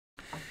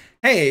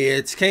Hey,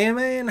 it's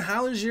KMA, and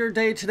how's your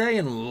day today?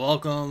 And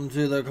welcome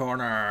to the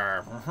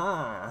corner.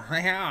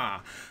 Yeah,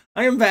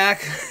 I am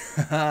back.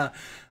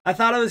 I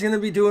thought I was going to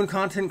be doing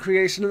content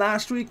creation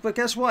last week, but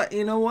guess what?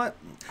 You know what?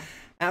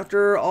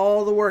 After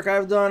all the work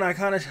I've done, I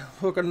kind of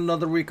took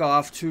another week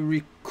off to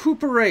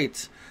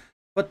recuperate.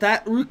 But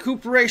that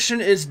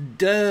recuperation is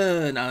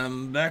done.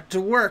 I'm back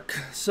to work.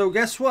 So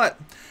guess what?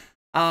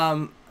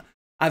 Um,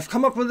 I've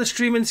come up with a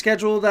streaming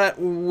schedule that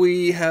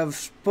I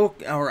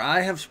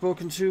have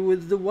spoken to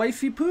with the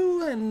wifey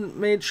poo and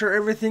made sure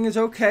everything is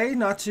okay,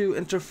 not to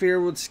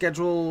interfere with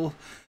schedule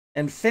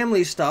and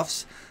family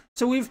stuffs.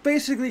 So we've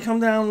basically come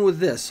down with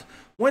this.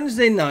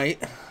 Wednesday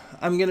night,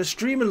 I'm gonna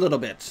stream a little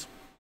bit.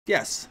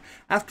 Yes,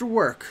 after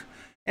work.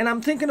 And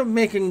I'm thinking of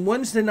making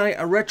Wednesday night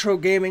a retro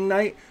gaming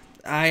night.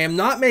 I am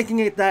not making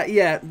it that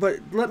yet, but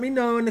let me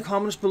know in the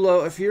comments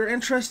below if you're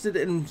interested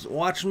in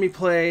watching me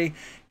play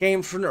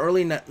games from the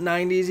early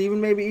 90s,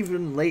 maybe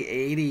even late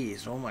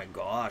 80s. Oh my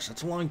gosh,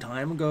 that's a long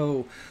time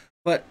ago.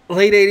 But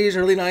late 80s,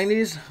 early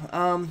 90s.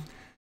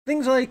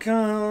 Things like,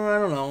 I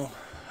don't know,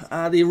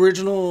 the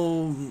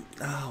original,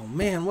 oh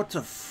man, what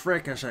the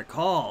frick is it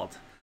called?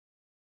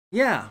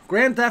 Yeah,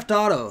 Grand Theft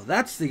Auto,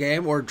 that's the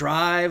game, or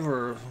Drive,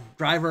 or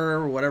Driver,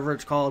 or whatever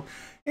it's called.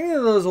 Any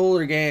of those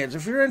older games.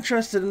 If you're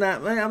interested in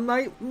that, I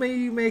might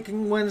be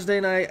making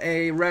Wednesday night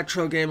a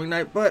retro gaming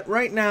night, but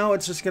right now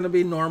it's just going to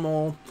be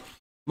normal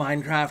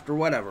Minecraft or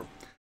whatever.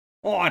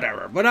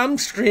 Whatever. But I'm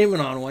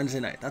streaming on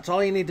Wednesday night. That's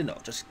all you need to know.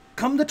 Just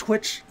come to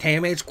Twitch,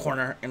 KMAs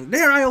Korner, and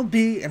there I'll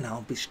be, and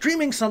I'll be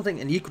streaming something,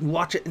 and you can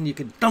watch it, and you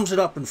can thumbs it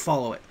up and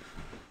follow it.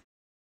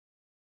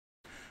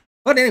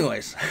 But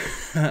anyways,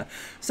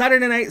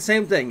 Saturday night,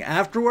 same thing.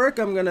 After work,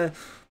 I'm going to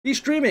be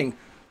streaming.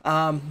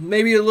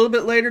 Maybe a little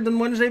bit later than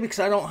Wednesday because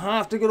I don't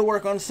have to go to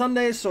work on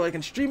Sundays, so I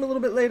can stream a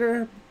little bit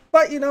later.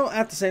 But, you know,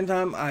 at the same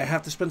time, I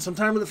have to spend some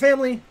time with the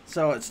family,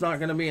 so it's not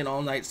going to be an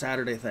all-night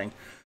Saturday thing.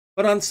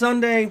 But on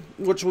Sunday,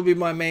 which will be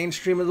my main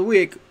stream of the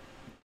week,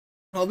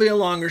 it'll be a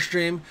longer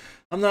stream.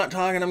 I'm not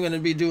talking I'm going to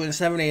be doing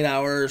 7-8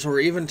 hours or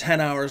even 10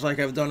 hours like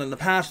I've done in the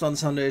past on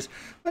Sundays,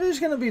 but it's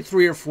going to be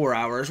 3 or 4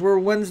 hours, where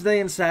Wednesday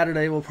and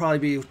Saturday will probably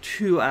be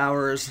 2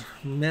 hours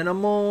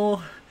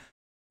minimal.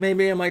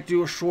 Maybe I might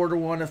do a shorter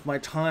one if my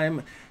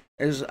time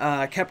is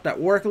kept at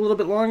work a little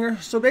bit longer.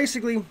 So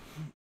basically,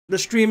 the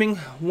streaming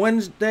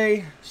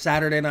Wednesday,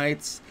 Saturday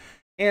nights,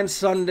 and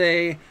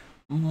Sunday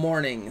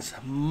mornings.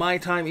 My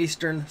time,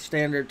 Eastern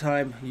Standard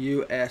Time,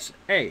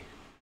 USA.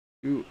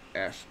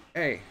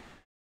 USA.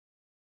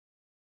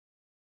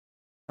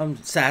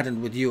 I'm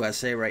saddened with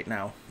USA right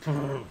now.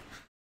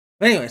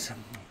 Anyways,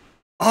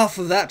 off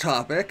of that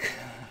topic,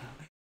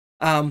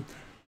 I'm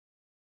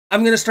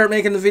going to start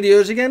making the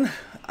videos again.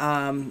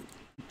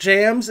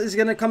 Jams is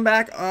going to come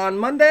back on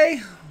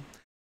Monday.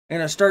 I'm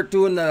going to start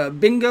doing the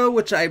bingo,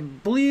 which I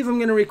believe I'm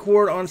going to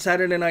record on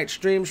Saturday night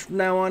streams from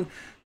now on.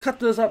 Cut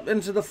those up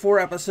into the 4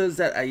 episodes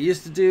that I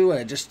used to do.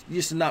 I just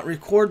used to not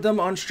record them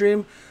on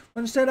stream.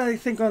 But instead, I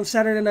think on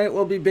Saturday night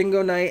will be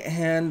bingo night.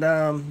 And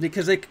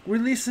because they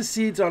release the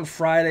seeds on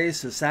Friday,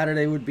 so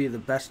Saturday would be the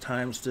best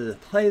times to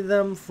play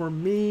them for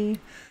me.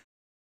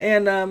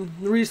 And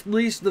release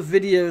the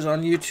videos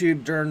on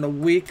YouTube during the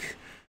week.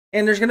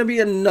 And there's going to be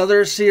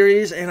another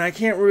series, and I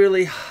can't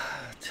really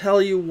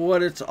tell you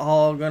what it's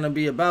all going to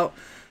be about.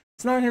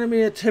 It's not going to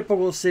be a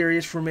typical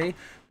series for me,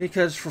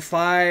 because for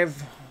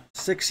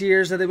 5-6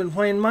 years that I've been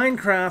playing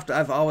Minecraft,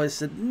 I've always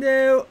said,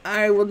 no,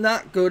 I will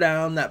not go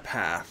down that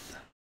path.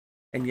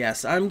 And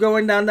yes, I'm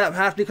going down that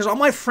path because all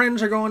my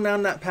friends are going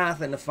down that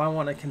path, and if I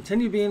want to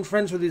continue being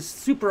friends with these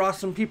super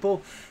awesome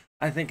people,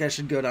 I think I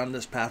should go down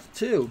this path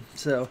too.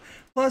 So,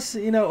 plus,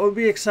 you know, it would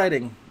be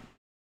exciting.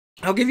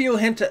 I'll give you a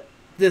hint at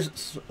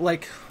this,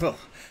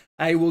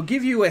 I will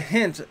give you a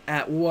hint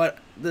at what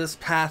this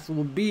path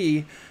will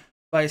be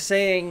by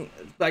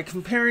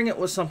comparing it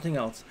with something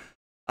else.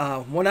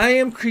 When I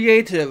am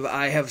creative,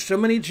 I have so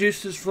many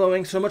juices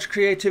flowing, so much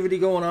creativity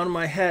going on in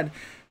my head,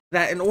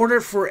 that in order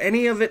for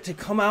any of it to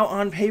come out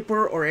on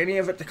paper or any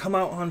of it to come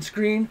out on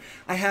screen,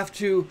 I have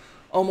to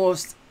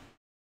almost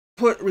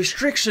put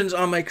restrictions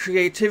on my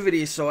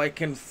creativity so I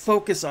can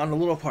focus on the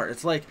little part.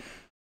 It's like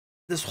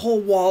this whole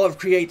wall of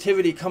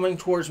creativity coming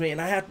towards me,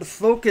 and I have to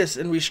focus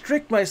and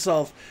restrict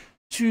myself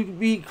to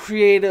be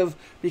creative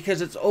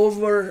because it's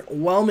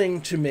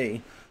overwhelming to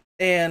me.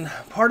 And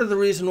part of the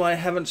reason why I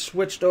haven't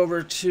switched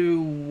over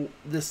to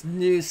this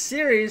new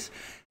series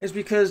is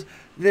because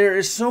there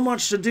is so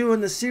much to do in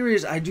the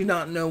series, I do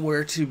not know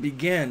where to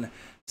begin.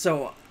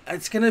 So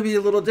it's going to be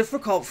a little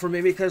difficult for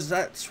me, because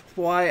that's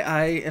why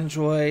I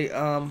enjoy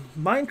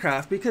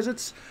Minecraft, because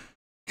it's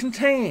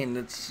contained.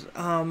 It's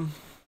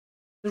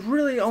there's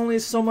really only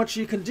so much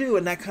you can do,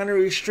 and that kind of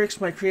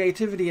restricts my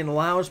creativity and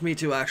allows me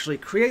to actually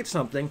create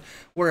something.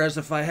 Whereas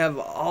if I have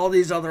all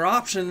these other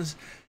options,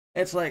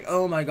 it's like,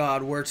 oh my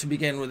god, where to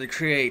begin with the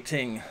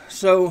creating.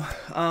 So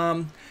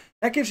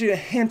that gives you a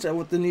hint at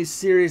what the new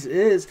series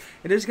is.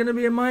 It is going to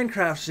be a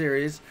Minecraft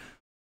series,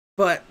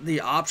 but the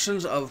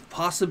options of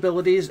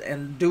possibilities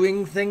and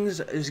doing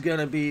things is going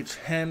to be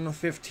 10,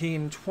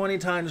 15, 20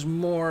 times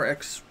more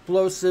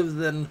explosive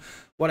than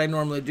what I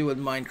normally do with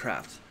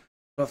Minecraft.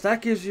 So if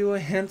that gives you a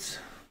hint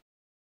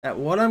at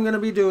what I'm going to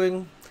be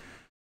doing,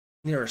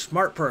 you're a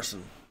smart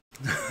person.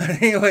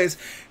 Anyways,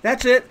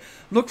 that's it.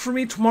 Look for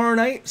me tomorrow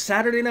night,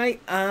 Saturday night,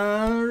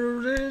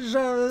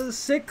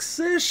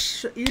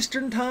 6-ish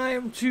Eastern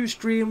time, to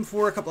stream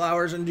for a couple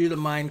hours and do the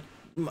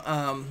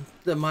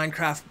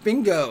Minecraft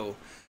bingo.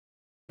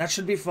 That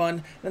should be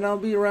fun. Then I'll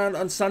be around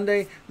on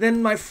Sunday.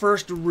 Then my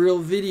first real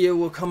video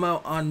will come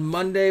out on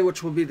Monday,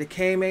 which will be the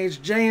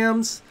KMAs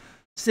Jams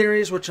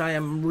series, which I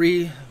am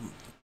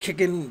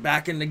kicking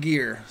back into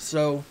gear.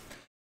 So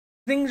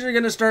things are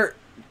going to start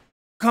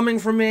coming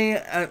from me.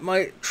 It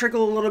might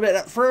trickle a little bit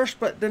at first,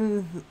 but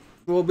then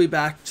we'll be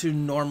back to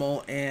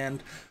normal,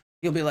 and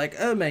you'll be like,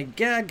 oh my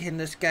god, can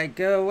this guy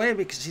go away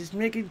because he's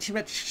making too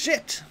much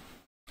shit?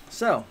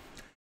 So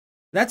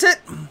that's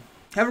it.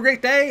 Have a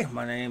great day.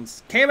 My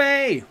name's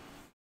KMA.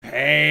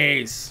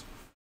 Peace.